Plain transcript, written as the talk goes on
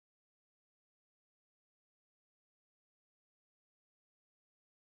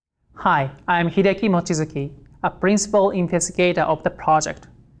Hi, I'm Hideki Mochizuki, a principal investigator of the project.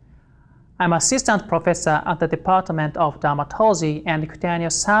 I'm assistant professor at the Department of Dermatology and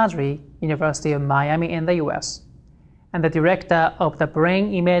Cutaneous Surgery, University of Miami in the US, and the director of the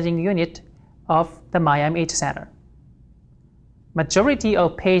Brain Imaging Unit of the Miami Itch Center. Majority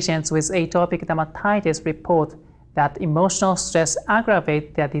of patients with atopic dermatitis report that emotional stress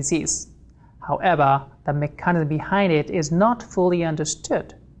aggravates their disease. However, the mechanism behind it is not fully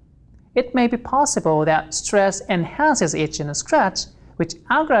understood. It may be possible that stress enhances itch and scratch, which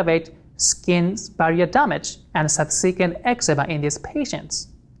aggravate skin barrier damage and subsequent eczema in these patients.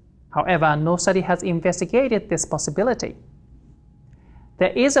 However, no study has investigated this possibility.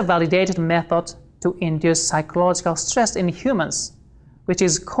 There is a validated method to induce psychological stress in humans, which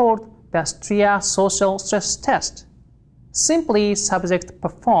is called the STRIA social stress test. Simply, subjects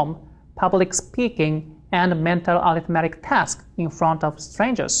perform public speaking and mental arithmetic tasks in front of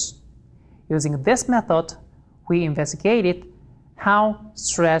strangers. Using this method, we investigated how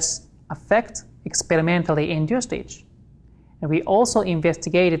stress affects experimentally induced itch. And we also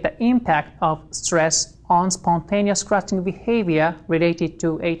investigated the impact of stress on spontaneous scratching behavior related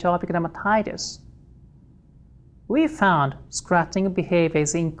to atopic dermatitis. We found scratching behavior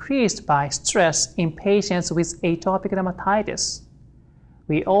is increased by stress in patients with atopic dermatitis.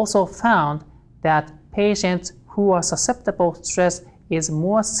 We also found that patients who are susceptible to stress is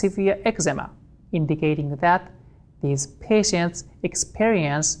more severe eczema, indicating that these patients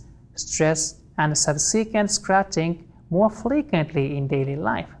experience stress and subsequent scratching more frequently in daily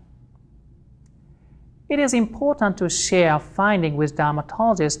life. It is important to share findings with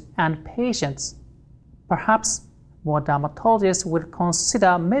dermatologists and patients. Perhaps more dermatologists will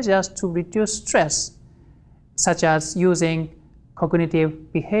consider measures to reduce stress, such as using cognitive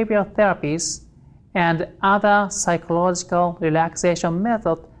behavioral therapies and other psychological relaxation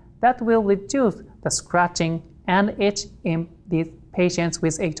methods that will reduce the scratching and itch in these patients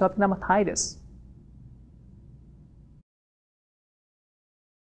with atopic dermatitis.